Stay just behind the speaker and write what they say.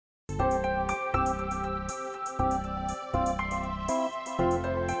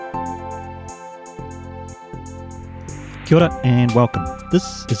Kia ora and welcome.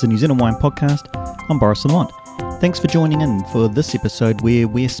 This is the New Zealand Wine Podcast. I'm Boris Lamont. Thanks for joining in for this episode where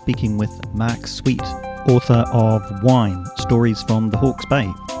we're speaking with Mark Sweet, author of Wine, Stories from the Hawke's Bay.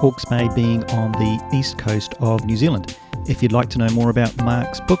 Hawke's Bay being on the east coast of New Zealand. If you'd like to know more about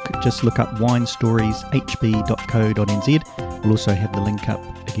Mark's book, just look up winestorieshb.co.nz. We'll also have the link up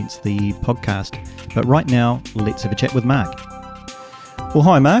against the podcast. But right now, let's have a chat with Mark. Well,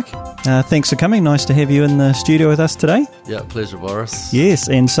 hi Mark. Thanks for coming. Nice to have you in the studio with us today. Yeah, pleasure, Boris. Yes,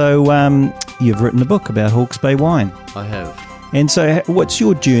 and so you've written a book about Hawke's Bay wine. I have. And so what's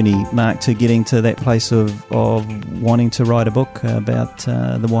your journey, Mark, to getting to that place of wanting to write a book about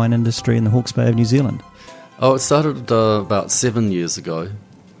the wine industry in the Hawke's Bay of New Zealand? Oh, it started about 7 years ago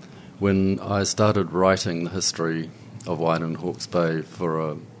when I started writing the history of wine in Hawke's Bay for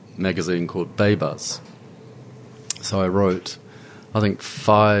a magazine called Bay Buzz. So I wrote, I think,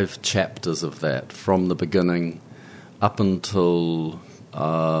 5 chapters of that from the beginning up until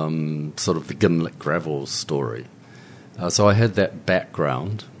sort of the Gimlet Gravel story. So I had that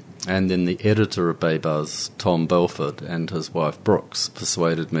background, and then the editor of Bay Buzz, Tom Belford, and his wife Brooks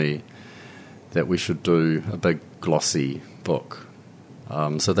persuaded me that we should do a big glossy book.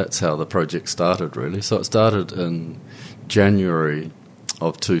 So that's how the project started, really. So it started in January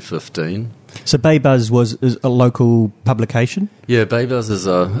of 2015. So Bay Buzz is a local publication? Yeah, Bay Buzz is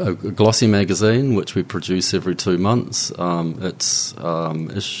a glossy magazine which we produce every 2 months. We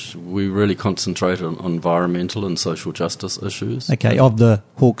really concentrate on environmental and social justice issues. Okay, of the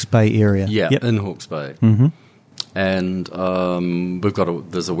Hawke's Bay area. Yeah, yep. In Hawke's Bay. Mm-hmm. And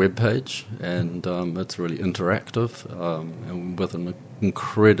there's a web page, and it's really interactive, and with an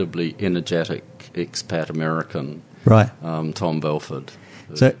incredibly energetic expat American, right? Tom Belford.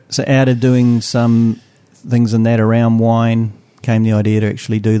 So out of doing some things in that around wine, came the idea to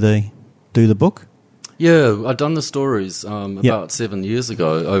actually do the book? Yeah, I'd done the stories about 7 years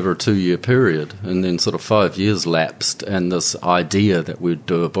ago over a 2-year period, and then sort of 5 years lapsed, and this idea that we'd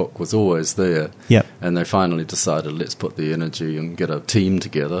do a book was always there. Yep. And they finally decided, let's put the energy and get a team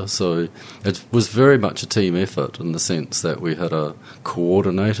together. So it was very much a team effort in the sense that we had a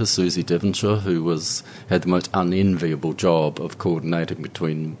coordinator, Susie Devonshire, who had the most unenviable job of coordinating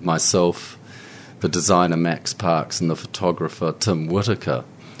between myself, the designer Max Parks, and the photographer Tim Whitaker.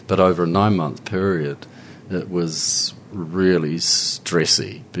 But over a 9-month period, it was really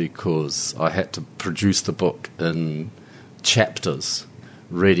stressy because I had to produce the book in chapters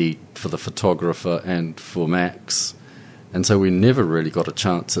ready for the photographer and for Max. And so we never really got a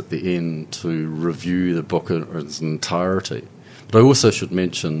chance at the end to review the book in its entirety. But I also should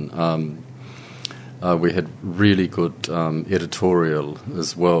mention we had really good editorial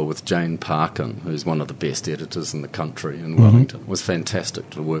as well with Jane Parkin, who's one of the best editors in the country in Wellington. It was fantastic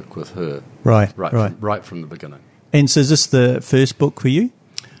to work with her. Right. Right from the beginning. And so is this the first book for you?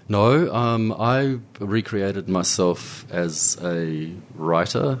 No, I recreated myself as a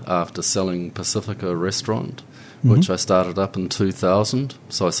writer after selling Pacifica Restaurant, which I started up in 2000.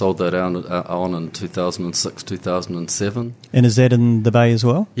 So I sold that on in 2006, 2007. And is that in the Bay as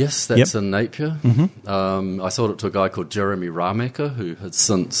well? Yes, that's in Napier. I sold it to a guy called Jeremy Ramecker, who has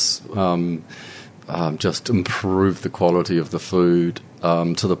since just improved the quality of the food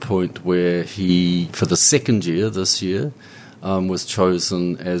to the point where he, for the second year this year, was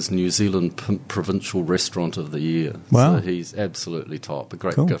chosen as New Zealand Provincial Restaurant of the Year. Wow. So he's absolutely top. A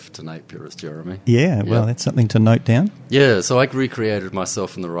great gift to Napier is Jeremy. Yeah, well, that's something to note down. Yeah, so I recreated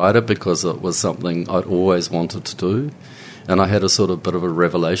myself in the writer because it was something I'd always wanted to do. And I had a sort of bit of a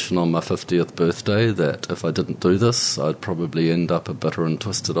revelation on my 50th birthday that if I didn't do this, I'd probably end up a bitter and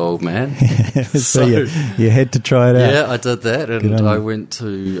twisted old man. So you had to try it out. Yeah, I did that, and I went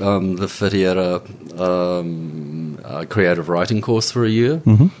to the Whitiera creative writing course for a year,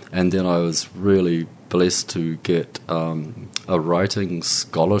 and then I was really blessed to get a writing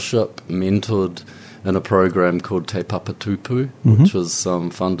scholarship mentored in a program called Te Papatupu, which was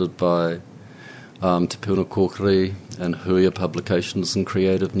funded by Te Puna Kōkiri and Huia Publications and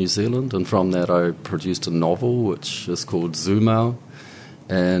Creative New Zealand, and from that I produced a novel which is called Zumau,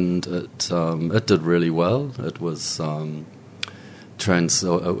 and it did really well. It was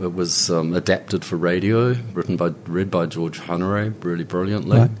adapted for radio, read by George Hunneray, really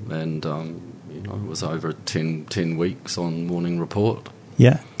brilliantly, and it was over 10 weeks on Morning Report.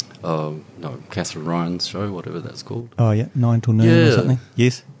 Yeah. Catherine Ryan's show, whatever that's called. Oh yeah, 9 till noon or something.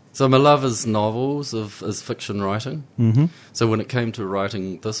 Yes. So my love is novels, is fiction writing. So when it came to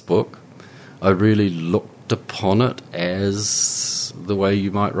writing this book, I really looked upon it as the way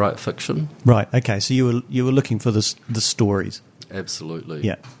you might write fiction. Right. Okay. So you were looking for the stories. Absolutely.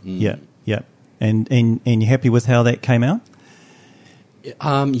 Yeah. Yeah. And you're happy with how that came out?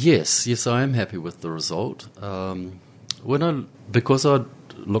 Yes, I am happy with the result. Because I'd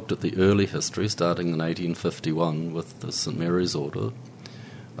looked at the early history, starting in 1851 with the St Mary's Order,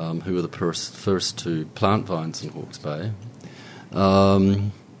 who were the first to plant vines in Hawke's Bay,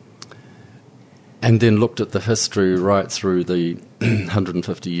 and then looked at the history right through the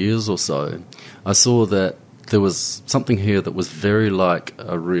 150 years or so, I saw that there was something here that was very like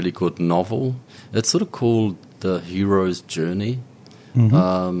a really good novel. It's sort of called The Hero's Journey.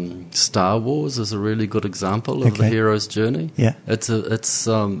 Mm-hmm. Star Wars is a really good example of the hero's journey. Yeah, it's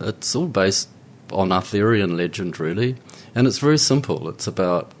all based on Arthurian legend, really, and it's very simple. It's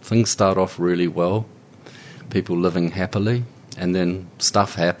about things start off really well, people living happily, and then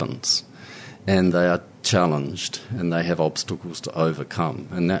stuff happens, and they are challenged, and they have obstacles to overcome,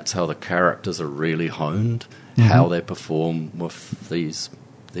 and that's how the characters are really honed, how they perform with these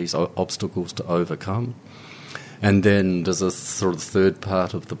obstacles to overcome. And then there's a sort of third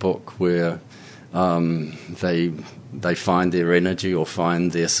part of the book where they find their energy or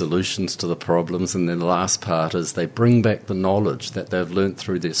find their solutions to the problems, and then the last part is they bring back the knowledge that they've learnt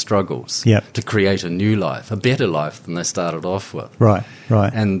through their struggles to create a new life, a better life than they started off with. Right.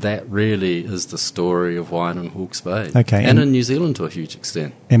 And that really is the story of wine in Hawke's Bay. Okay. And in New Zealand to a huge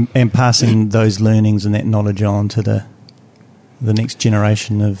extent. And passing those learnings and that knowledge on to the next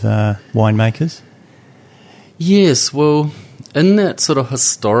generation of winemakers? Yes, well, in that sort of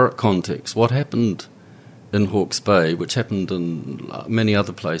historic context, what happened in Hawke's Bay, which happened in many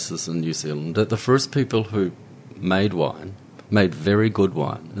other places in New Zealand, that the first people who made wine made very good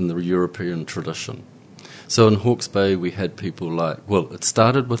wine in the European tradition. So in Hawke's Bay we had people like, well, it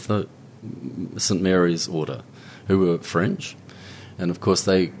started with the St Mary's Order, who were French, and of course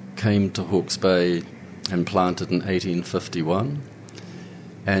they came to Hawke's Bay and planted in 1851,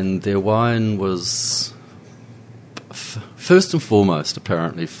 and their wine was first and foremost,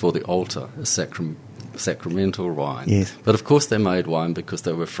 apparently, for the altar, a sacramental wine. Yes. But of course they made wine because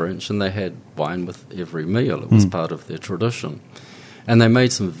they were French, and they had wine with every meal. It was part of their tradition. And they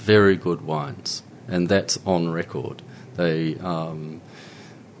made some very good wines, and that's on record. They, the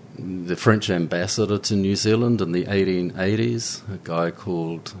French ambassador to New Zealand in the 1880s, a guy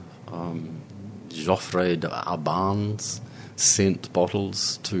called Geoffrey d'Arbans, sent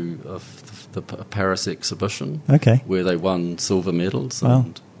bottles to the Paris exhibition, where they won silver medals,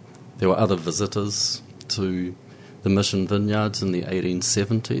 and there were other visitors to the Mission Vineyards in the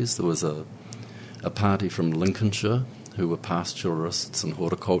 1870s. There was a party from Lincolnshire who were pastoralists and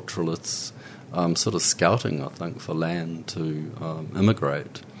horticulturalists, sort of scouting, I think, for land to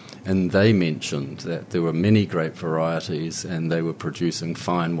immigrate. And they mentioned that there were many grape varieties and they were producing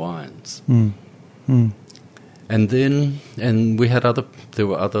fine wines. And there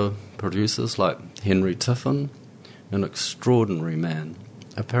were other producers like Henry Tiffin, an extraordinary man.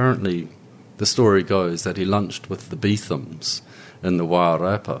 Apparently, the story goes that he lunched with the Beethams in the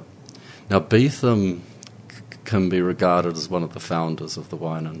Wairarapa. Now, Beetham can be regarded as one of the founders of the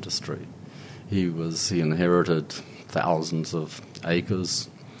wine industry. He inherited thousands of acres.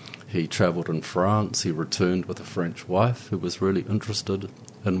 He travelled in France. He returned with a French wife who was really interested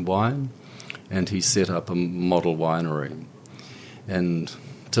in wine, and he set up a model winery. And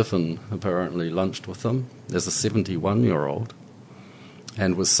Tiffin apparently lunched with him as a 71-year-old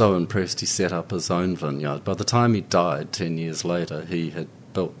and was so impressed he set up his own vineyard. By the time he died 10 years later, he had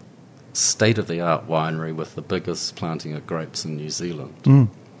built state-of-the-art winery with the biggest planting of grapes in New Zealand.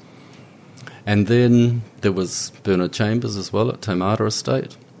 And then there was Bernard Chambers as well at Taumata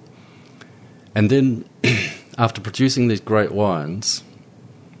Estate. And then after producing these great wines,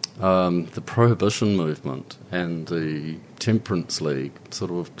 the Prohibition movement and the Temperance League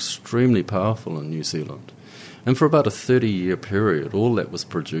sort of extremely powerful in New Zealand. And for about a 30-year period, all that was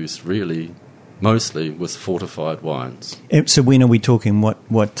produced really mostly was fortified wines. So when are we talking?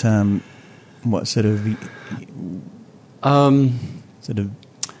 What sort of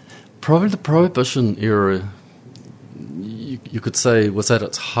Probably the Prohibition era, you could say, was at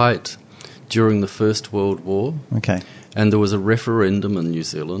its height during the First World War. Okay. And there was a referendum in New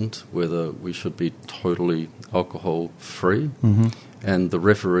Zealand whether we should be totally alcohol-free. And the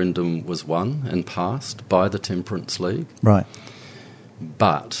referendum was won and passed by the Temperance League. Right.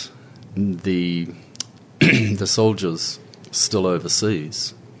 But the soldiers still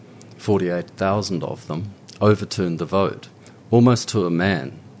overseas, 48,000 of them, overturned the vote. Almost to a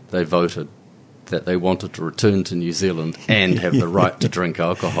man, they voted that they wanted to return to New Zealand and have the right to drink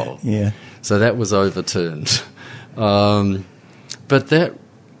alcohol. Yeah. So that was overturned. But that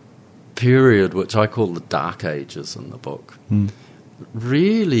period, which I call the Dark Ages in the book,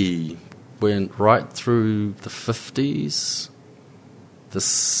 really went right through the 50s, the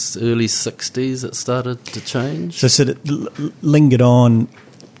early 60s it started to change. So sort of lingered on,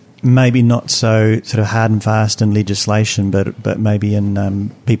 maybe not so sort of hard and fast in legislation, but maybe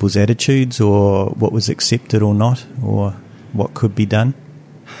in people's attitudes, or what was accepted or not, or what could be done.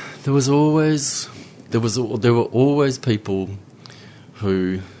 There were always people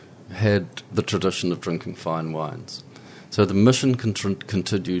who had the tradition of drinking fine wines. So the mission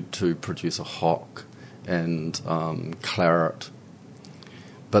continued to produce a hock and claret,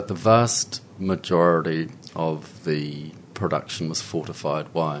 but the vast majority of the production was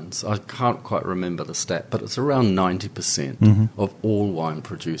fortified wines. I can't quite remember the stat, but it's around 90% of all wine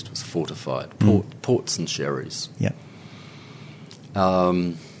produced was fortified, ports and sherries. Yeah.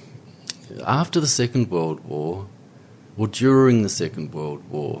 After the Second World War, or during the Second World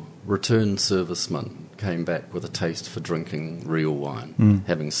War, returned servicemen came back with a taste for drinking real wine,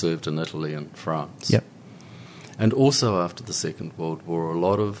 having served in Italy and France. Yep. And also after the Second World War, a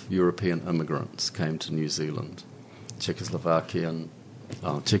lot of European immigrants came to New Zealand, Czechoslovakian,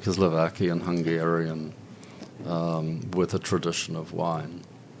 Hungarian, with a tradition of wine.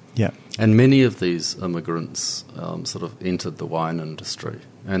 Yeah. And many of these immigrants sort of entered the wine industry.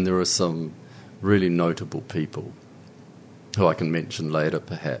 And there are some really notable people who I can mention later,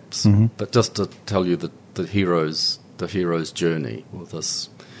 perhaps. But just to tell you the hero's journey, or this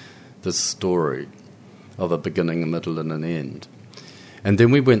story of a beginning, a middle, and an end. And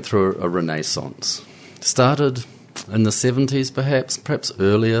then we went through a renaissance. Started in the 70s, perhaps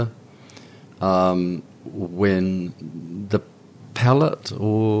earlier, when the palate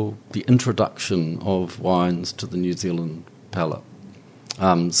or the introduction of wines to the New Zealand palate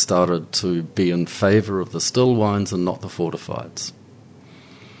started to be in favour of the still wines and not the fortifieds.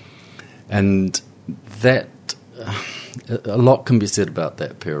 And that, a lot can be said about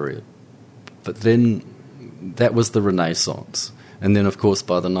that period. But then that was the Renaissance. And then, of course,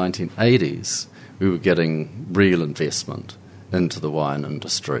 by the 1980s, we were getting real investment into the wine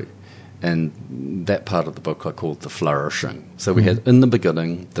industry. And that part of the book I called the flourishing. So we had, in the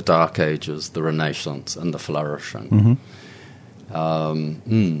beginning, the Dark Ages, the Renaissance, and the flourishing.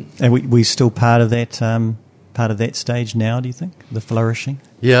 And we still part of that stage now, do you think? The flourishing?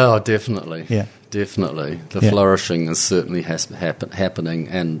 Yeah, definitely. Yeah. Definitely. The flourishing is certainly happening.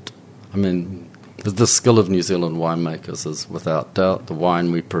 And, I mean, the skill of New Zealand winemakers is without doubt. The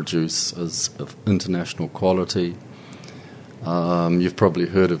wine we produce is of international quality. You've probably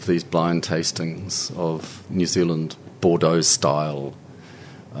heard of these blind tastings of New Zealand Bordeaux-style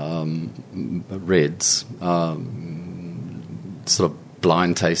reds, sort of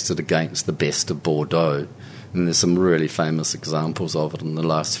blind tasted against the best of Bordeaux. And there's some really famous examples of it in the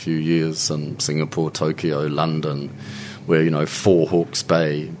last few years in Singapore, Tokyo, London, where, 4 Hawke's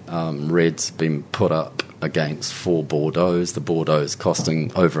Bay reds have been put up against 4 Bordeaux. The Bordeaux is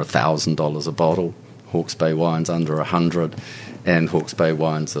costing over $1,000 a bottle. Hawke's Bay wines under 100, and Hawke's Bay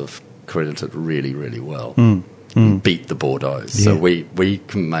wines have credited really, really well. Beat the Bordeaux. Yeah. So we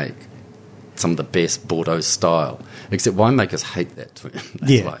can make some of the best Bordeaux style, except winemakers hate that too.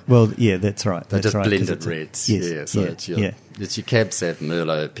 That's right. They're just right, blended reds. Yes, yeah, so it's your Cab Sav,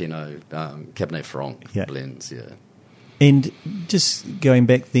 Merlot, Pinot, Cabernet Franc blends, yeah. And just going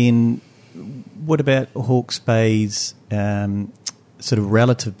back then, what about Hawke's Bay's sort of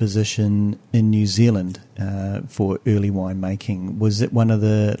relative position in New Zealand for early winemaking? Was it one of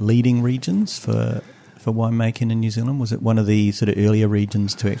the leading regions for winemaking in New Zealand? Was it one of the sort of earlier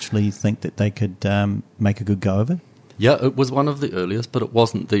regions to actually think that they could make a good go of it? Yeah, it was one of the earliest, but it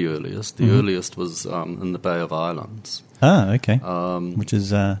wasn't the earliest. The earliest was in the Bay of Islands. Ah, okay. Which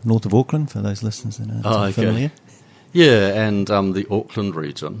is north of Auckland, for those listeners that are familiar. Yeah, and the Auckland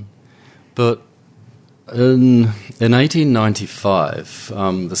region. But in 1895,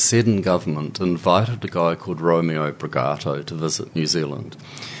 the Seddon government invited a guy called Romeo Brigato to visit New Zealand.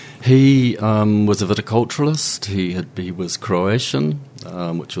 He was a viticulturalist. He was Croatian,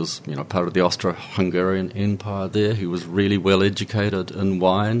 which was part of the Austro-Hungarian Empire there. He was really well educated in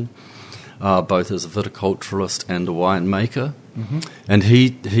wine, both as a viticulturalist and a winemaker. And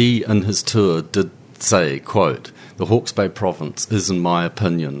he in his tour did say, quote, "The Hawke's Bay province is, in my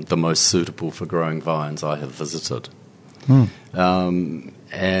opinion, the most suitable for growing vines I have visited." And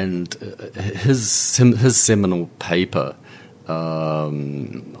his seminal paper,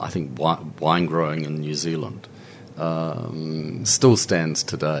 I think, Wine Growing in New Zealand, still stands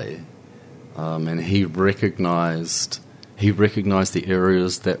today. And he recognised the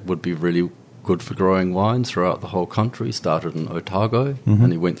areas that would be really good for growing wine throughout the whole country. He started in Otago,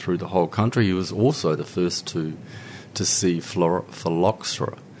 and he went through the whole country. He was also the first to see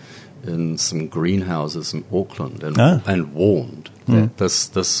phylloxera, in some greenhouses in Auckland and warned that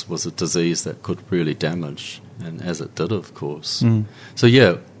this was a disease that could really damage, and as it did, of course. So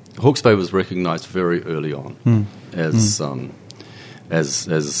yeah, Hawke's Bay was recognised very early on as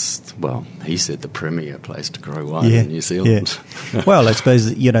well, he said the premier place to grow wine in New Zealand. Yeah. Well, I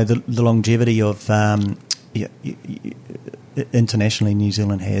suppose, you know, the longevity of internationally, New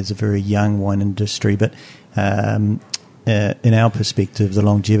Zealand has a very young wine industry, but in our perspective, the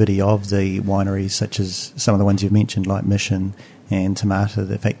longevity of the wineries, such as some of the ones you've mentioned, like Mission and Tamata,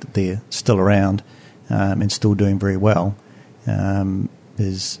 the fact that they're still around and still doing very well,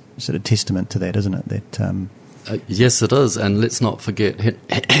 is sort of testament to that, isn't it? That yes, it is, and let's not forget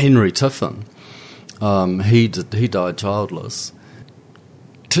Henry Tiffin. He died childless.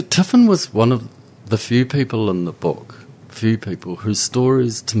 Tiffin was one of the few people in the book, whose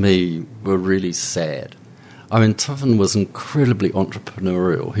stories to me were really sad. I mean, Tiffin was incredibly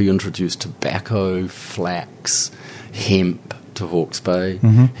entrepreneurial. He introduced tobacco, flax, hemp to Hawke's Bay.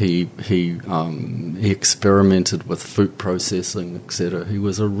 He experimented with food processing, etc. He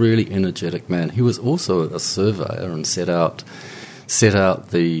was a really energetic man. He was also a surveyor and set out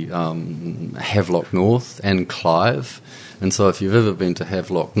the Havelock North and Clive. And so if you've ever been to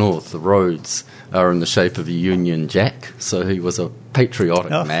Havelock North, the roads are in the shape of a Union Jack. So he was a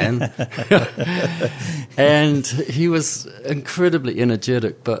patriotic man. And he was incredibly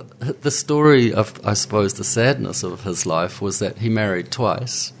energetic. But the story of, I suppose, the sadness of his life was that he married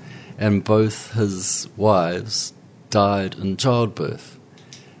twice, and both his wives died in childbirth.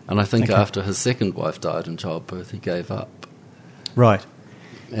 And I think after his second wife died in childbirth, he gave up. Right.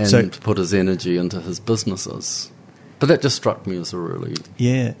 And put his energy into his businesses. But that just struck me as a really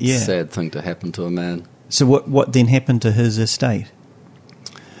sad thing to happen to a man. So what then happened to his estate?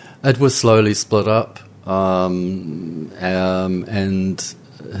 It was slowly split up, and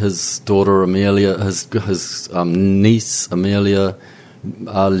his daughter Amelia, his niece Amelia,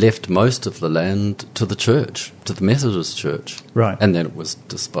 left most of the land to the church, to the Methodist Church. Right. And then it was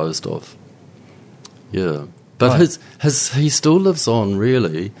disposed of. Yeah. But he still lives on,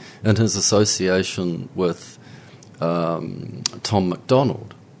 really, in his association with Tom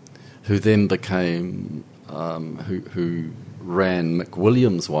MacDonald, who then became who ran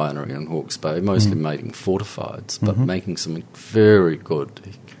McWilliams Winery in Hawke's Bay, mostly making fortifieds, but making some very good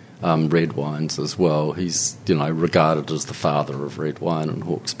red wines as well. He's regarded as the father of red wine in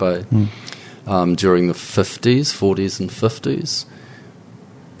Hawke's Bay during the 40s and 50s.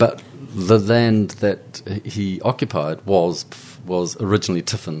 But the land that he occupied was originally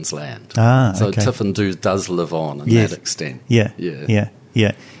Tiffin's land. So Tiffin does live on in that extent. Yeah.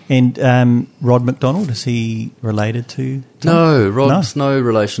 And Rod MacDonald, is he related to Tom? No, Rod's no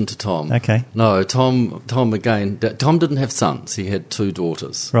relation to Tom. Okay. No, Tom again, Tom didn't have sons. He had two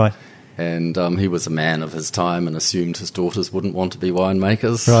daughters. Right. And he was a man of his time and assumed his daughters wouldn't want to be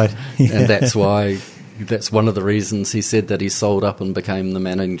winemakers. Right. Yeah. And that's one of the reasons he said that he sold up and became the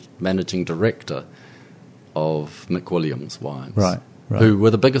managing director of McWilliams Wines. Right. Who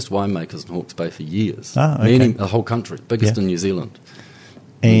were the biggest winemakers in Hawke's Bay for years. The whole country, biggest in New Zealand.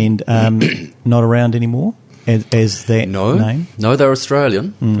 And not around anymore as that name? No, they're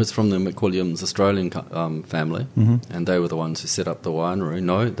Australian. It's from the McWilliams Australian family, and they were the ones who set up the winery.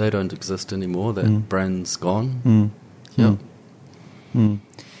 No, they don't exist anymore. That brand's gone.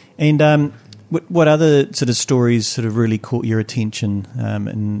 And what other sort of stories sort of really caught your attention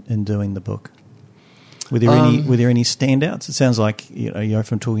in doing the book? Were there any standouts? It sounds like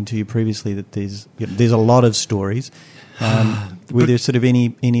from talking to you previously that there's a lot of stories. Were there sort of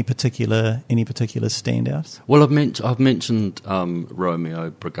any particular standouts? Well, I've mentioned Romeo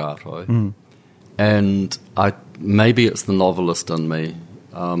Brigato, and maybe it's the novelist in me,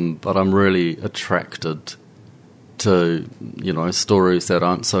 but I'm really attracted to stories that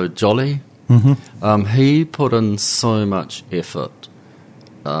aren't so jolly. He put in so much effort.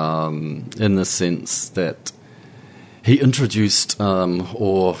 In the sense that he introduced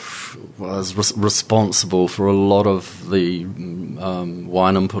or was responsible for a lot of the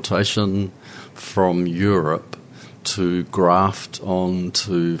wine importation from Europe to graft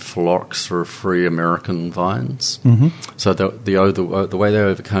onto phylloxera-free American vines. So the way they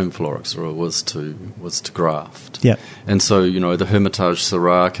overcame phylloxera was to graft. Yeah. And so the Hermitage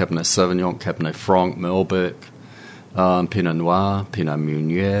Syrah, Cabernet Sauvignon, Cabernet Franc, Malbec, Pinot Noir, Pinot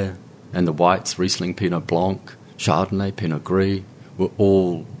Meunier, and the whites, Riesling, Pinot Blanc, Chardonnay, Pinot Gris, were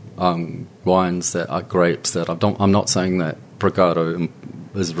all wines that are grapes that I'm not saying that Brigato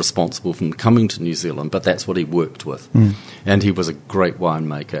is responsible for coming to New Zealand, but that's what he worked with. And he was a great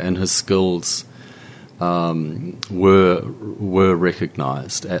winemaker, and his skills were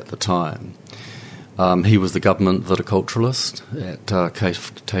recognised at the time. He was the government viticulturalist at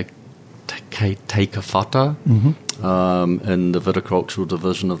Teikawhata in the viticultural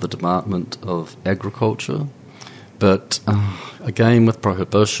division of the Department of Agriculture. But again, with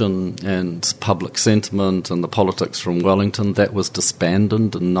prohibition and public sentiment and the politics from Wellington, that was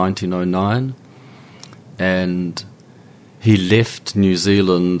disbanded in 1909. And he left New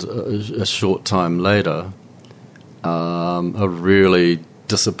Zealand a short time later, a really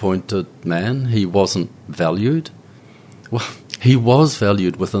disappointed man. He wasn't valued. Well, he was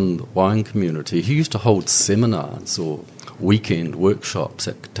valued within the wine community. He used to hold seminars or weekend workshops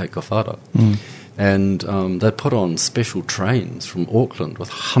at Teikawhata. And they put on special trains from Auckland with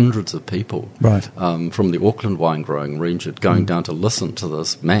hundreds of people from the Auckland wine growing region going down to listen to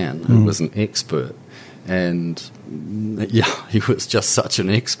this man who was an expert. And he was just such an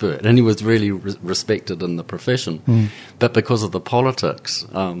expert, and he was really respected in the profession. But because of the politics,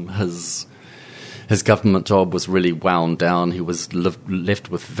 his government job was really wound down. He was left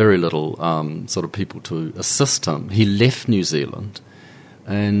with very little sort of people to assist him. He left New Zealand,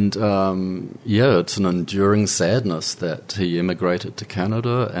 and it's an enduring sadness that he emigrated to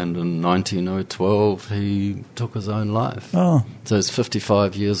Canada, and in 1912 he took his own life. So he's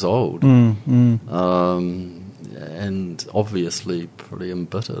 55 years old. And obviously pretty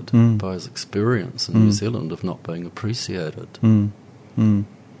embittered by his experience in New Zealand of not being appreciated. But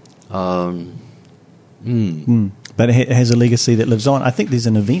it has a legacy that lives on. I think there's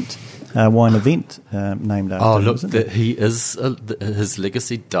an event, wine event named after him. His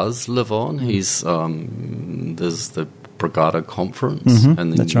legacy does live on. He's there's the Brigada Conference,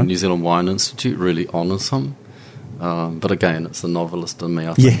 and the New Zealand Wine Institute really honours him. But again, it's the novelist in me.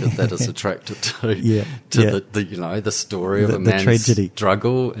 I think that is attracted to the story of a man's tragedy,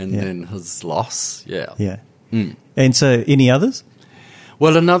 struggle, and then his loss. And so, any others?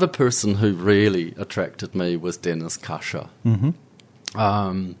 Well, another person who really attracted me was Dennis Cusher.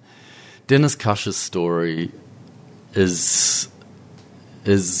 Dennis Cusher's story is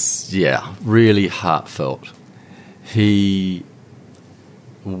really heartfelt. He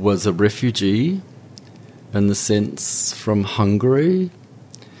was a refugee, in the sense, from Hungary.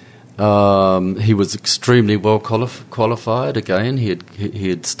 He was extremely well qualified. Again, he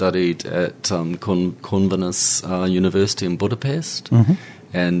had studied at Corvinus University in Budapest,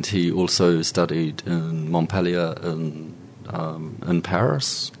 and he also studied in Montpellier in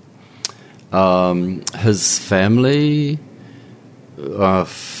Paris. His family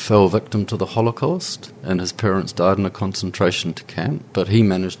fell victim to the Holocaust, and his parents died in a concentration camp, but he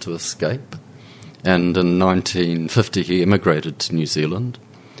managed to escape. And in 1950, he emigrated to New Zealand.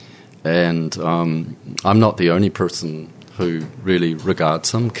 And I'm not the only person who really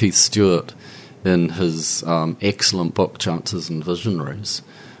regards him. Keith Stewart, in his excellent book, Chances and Visionaries,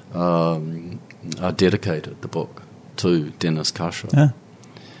 dedicated the book to Dennis Cusher.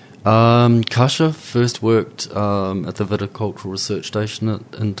 Cusher first worked at the Viticultural Research Station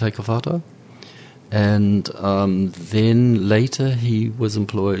in Teikawhata. And then later he was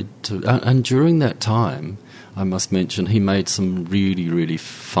employed to... And during that time, I must mention, he made some really, really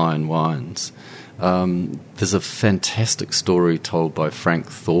fine wines. There's a fantastic story told by Frank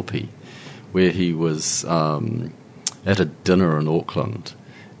Thorpe, where he was at a dinner in Auckland,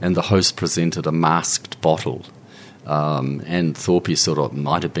 and the host presented a masked bottle. And Thorpe sort of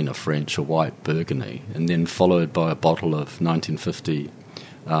might have been a French or white Burgundy, and then followed by a bottle of 1950...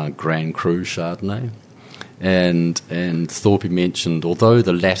 Grand Cru Chardonnay, and Thorpe mentioned, although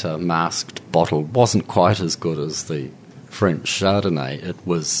the latter masked bottle wasn't quite as good as the French Chardonnay, it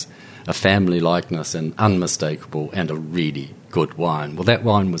was a family likeness and unmistakable and a really good wine. Well, that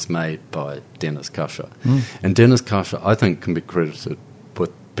wine was made by Dennis Cusher, and Dennis Cusher, I think, can be credited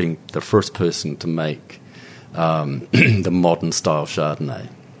with being the first person to make the modern style Chardonnay.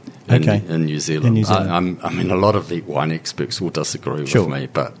 In New Zealand. I mean, a lot of the wine experts will disagree with me,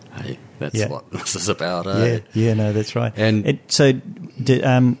 but hey, that's what this is about. No, that's right. And so,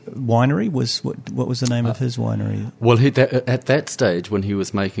 winery was what was the name of his winery? Well, at that stage when he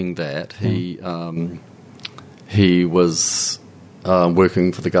was making that, he was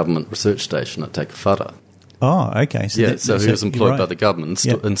working for the government research station at Teikawhata. Oh, okay. So he was employed by the government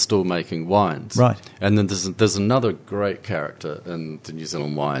and still making wines. Right. And then there's another great character in the New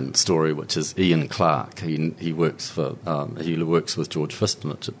Zealand wine story, which is Ian Clark. He works with George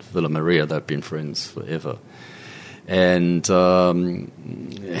Fistonich at Villa Maria. They've been friends forever. And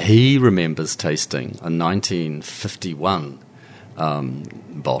he remembers tasting a 1951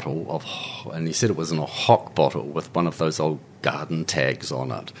 bottle and he said it was in a hock bottle with one of those old garden tags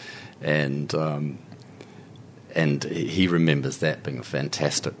on it. And And he remembers that being a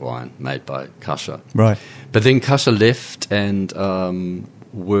fantastic wine made by Kasha. Right. But then Kasha left and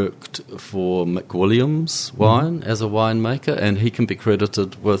worked for McWilliams Wine as a winemaker, and he can be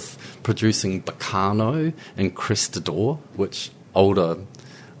credited with producing Bacarno and Crestador, which older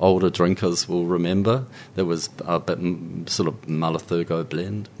drinkers will remember. There was a bit sort of Malathurgo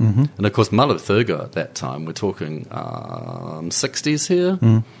blend. Mm-hmm. And of course Malathurgo at that time, we're talking 60s here,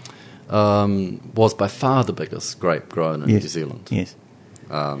 was by far the biggest grape grown in New Zealand. Yes.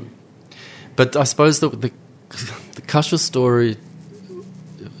 But I suppose the Kasha story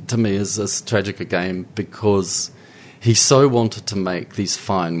to me is as tragic a game because he so wanted to make these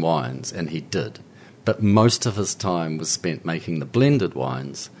fine wines, and he did. But most of his time was spent making the blended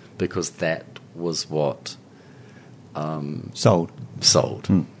wines because that was what sold.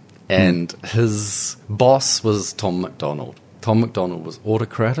 Mm. And his boss was Tom MacDonald. Tom MacDonald was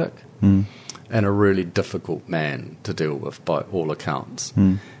autocratic and a really difficult man to deal with by all accounts.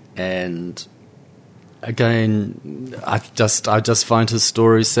 And again, I just find his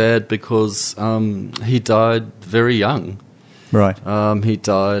story sad because he died very young. Right. He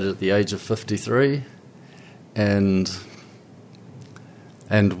died at the age of 53, and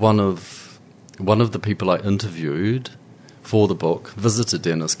one of the people I interviewed for the book visited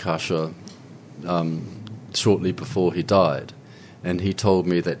Dennis Kasha shortly before he died, and he told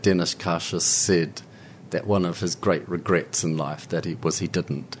me that Dennis Kasha said that one of his great regrets in life that he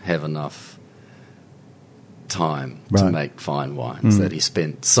didn't have enough time to make fine wines, that he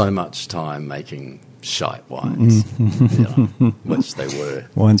spent so much time making shite wines, which they were.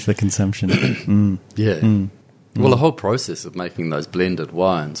 Wines for consumption. Well, the whole process of making those blended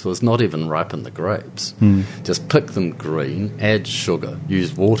wines was not even ripen the grapes. Just pick them green, add sugar,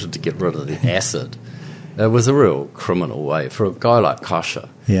 use water to get rid of the acid. It was a real criminal way. For a guy like Kasha,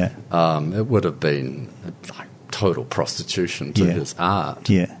 it would have been like total prostitution to his art.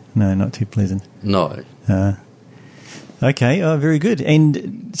 Yeah, no, not too pleasant. No. Okay, very good.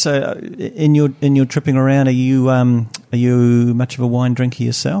 And so, in your tripping around, are you much of a wine drinker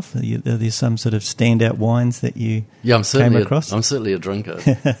yourself? Are there some sort of standout wines that you came across? I'm certainly a drinker,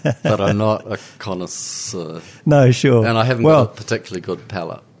 but I'm not a connoisseur. No, sure. And I haven't got a particularly good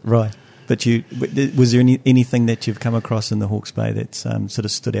palate. Right. But was there anything that you've come across in the Hawke's Bay that's sort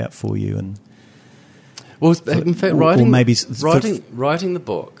of stood out for you? And well, in fact, writing the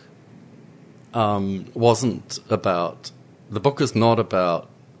book wasn't about. The book is not about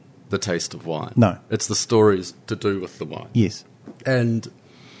the taste of wine. No. It's the stories to do with the wine. Yes. And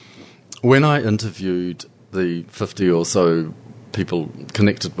when I interviewed the 50 or so people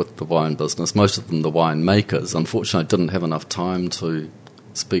connected with the wine business, most of them the wine makers, unfortunately I didn't have enough time to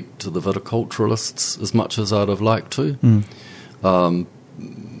speak to the viticulturalists as much as I'd have liked to.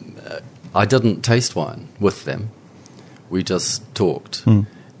 I didn't taste wine with them. We just talked.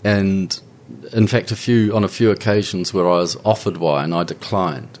 And in fact, on a few occasions where I was offered wine, I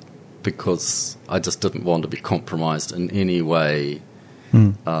declined because I just didn't want to be compromised in any way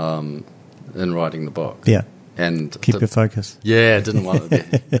in writing the book. Yeah, and keep your focus. Yeah, I didn't want to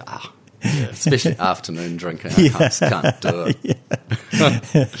be, especially afternoon drinking. I can't do it.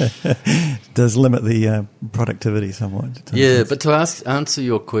 Does limit the productivity somewhat. Yeah, but to answer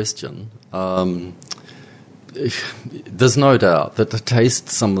your question. There's no doubt that to taste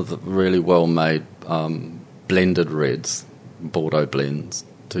some of the really well-made blended reds, Bordeaux blends,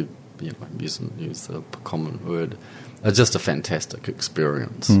 to use the common word, are just a fantastic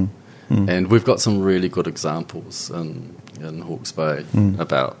experience. And we've got some really good examples in Hawke's Bay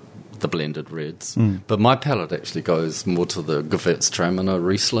about the blended reds. But my palate actually goes more to the Gewürztraminer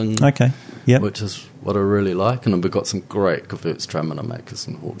Riesling, which is what I really like. And we've got some great Gewürztraminer makers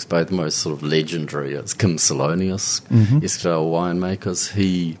in Hawke's Bay. The most sort of legendary is Kim Salonius, Eskdale winemakers.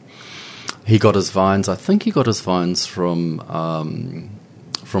 He got his vines, I think he got his vines from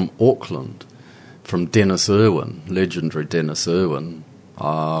Auckland, from Dennis Irwin, legendary Dennis Irwin.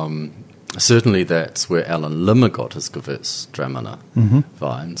 Certainly that's where Alan Limmer got his Gewürztraminer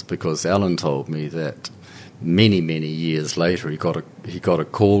vines, because Alan told me that many, many years later he got a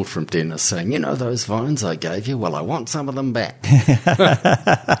call from Dennis saying, those vines I gave you, well, I want some of them back.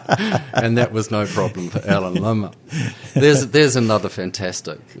 And that was no problem for Alan Limmer. There's another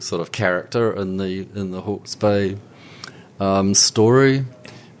fantastic sort of character in the Hawke's Bay story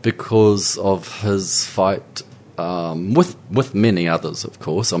because of his fight with many others, of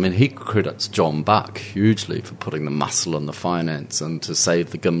course. I mean, he credits John Buck hugely for putting the muscle and the finance in to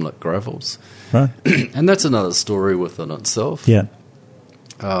save the Gimlet Gravels. Right. And that's another story within itself. Yeah.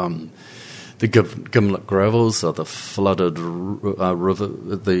 The Gimlet Gravels are the flooded river,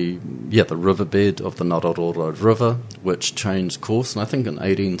 the riverbed of the Narororo River, which changed course, and I think in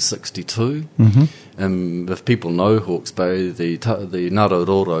 1862. And if people know Hawke's Bay, the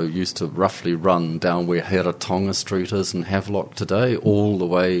Narororo used to roughly run down where Heratonga Street is in Havelock today, all the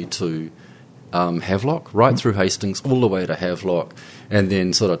way to Havelock, right through Hastings, all the way to Havelock, and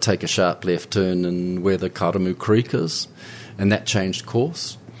then sort of take a sharp left turn in where the Karamu Creek is, and that changed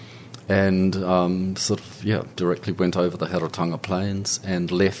course. And directly went over the Heratonga Plains and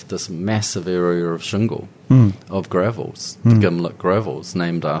left this massive area of shingle, of gravels, the Gimlet Gravels,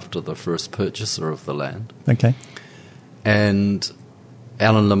 named after the first purchaser of the land. Okay. And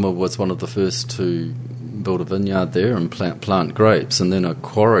Alan Limmer was one of the first to build a vineyard there and plant grapes, and then a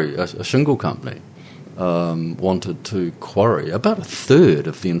quarry, a shingle company, wanted to quarry about a third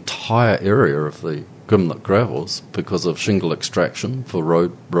of the entire area of the Gimlet Gravels because of shingle extraction for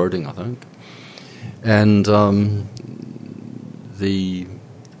roading, I think. And the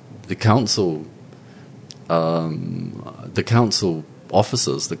council officers,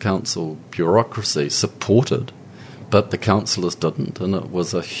 the council bureaucracy supported, but the councillors didn't, and it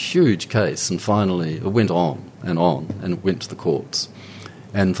was a huge case. And finally, it went on, and it went to the courts.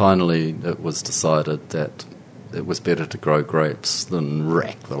 And finally, it was decided that it was better to grow grapes than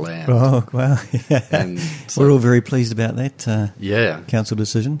wreck the land. Oh, wow. Yeah. And so, we're all very pleased about that council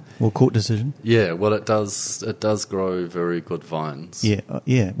decision, or court decision. Yeah, well, it does grow very good vines. Yeah,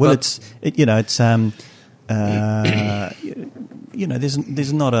 yeah. Well, there's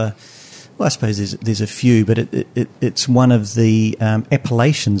not a... Well, I suppose there's a few, but it's one of the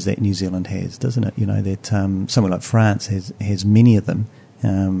appellations that New Zealand has, doesn't it? You know, that somewhere like France has many of them.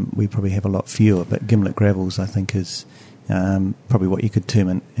 We probably have a lot fewer, but Gimlet Gravels, I think, is probably what you could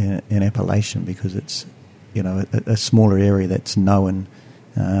term an appellation, because it's, you know, a smaller area that's known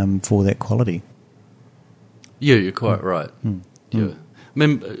for that quality. Yeah, you're quite right. Yeah, I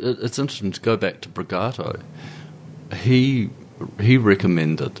mean, it's interesting to go back to Brigato. He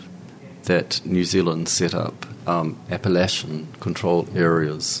recommended that New Zealand set up appellation controlled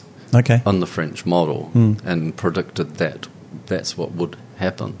areas on the French model, and predicted that that's what would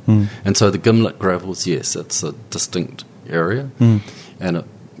happen. And so the Gimlet Gravels, yes, it's a distinct area, and it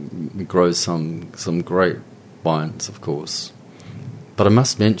grows some great wines, of course. But I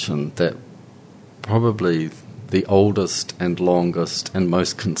must mention that probably the oldest and longest and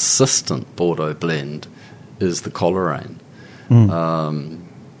most consistent Bordeaux blend is the Coleraine,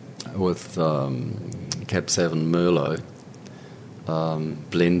 with Cab Sauvin Merlot,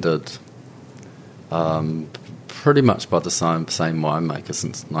 blended pretty much by the same winemaker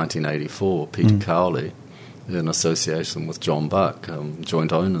since 1984, Peter Cowley, in association with John Buck,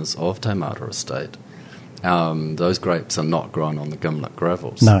 joint owners of Te Mata Estate. Those grapes are not grown on the Gimlet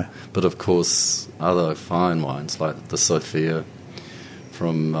Gravels. No. But of course, other fine wines like the Sophia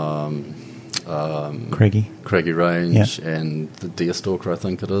from Craigie Range, and the Deerstalker, I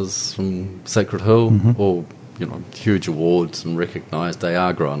think it is, from Sacred Hill, all, you know, huge awards and recognised. They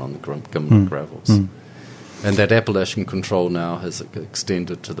are grown on the Gimlet Gravels. And that appellation control now has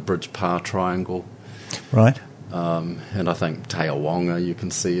extended to the Bridge Par Triangle. Right. And I think Te Awanga you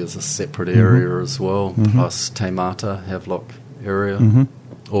can see as a separate area as well, plus Te Mata, Havelock area,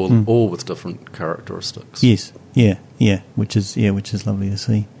 all with different characteristics. Yes, yeah, which is lovely to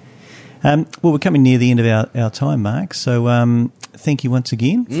see. Well, we're coming near the end of our time, Mark. So thank you once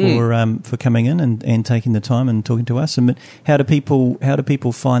again for coming in and taking the time and talking to us. And how do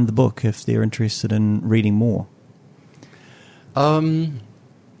people find the book if they're interested in reading more? I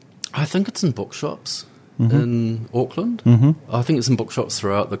think it's in bookshops in Auckland. I think it's in bookshops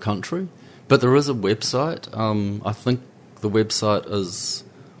throughout the country. But there is a website. I think the website is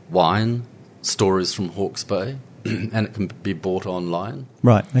Wine Stories from Hawke's Bay. And it can be bought online.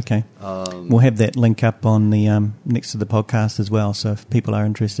 Right, okay. We'll have that link up on the next to the podcast as well, so if people are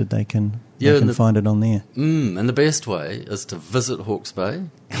interested, they can find it on there. And the best way is to visit Hawke's Bay,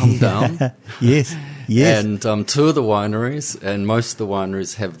 come down. Yes. And tour the wineries, and most of the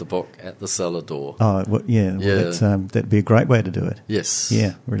wineries have the book at the cellar door. Oh, well, that'd be a great way to do it. Yes.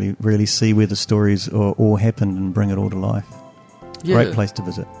 Yeah, really see where the stories all happened and bring it all to life. Yeah. Great place to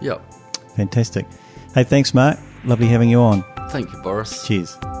visit. Yep. Fantastic. Hey, thanks, Mark. Lovely having you on. Thank you, Boris.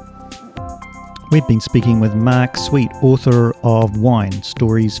 Cheers. We've been speaking with Mark Sweet, author of Wine,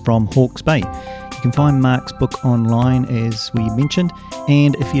 Stories from Hawke's Bay. You can find Mark's book online, as we mentioned,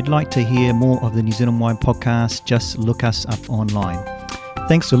 and if you'd like to hear more of the New Zealand Wine Podcast, just look us up online.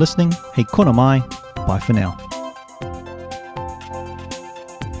 Thanks for listening. Hei kona mai. Bye for now.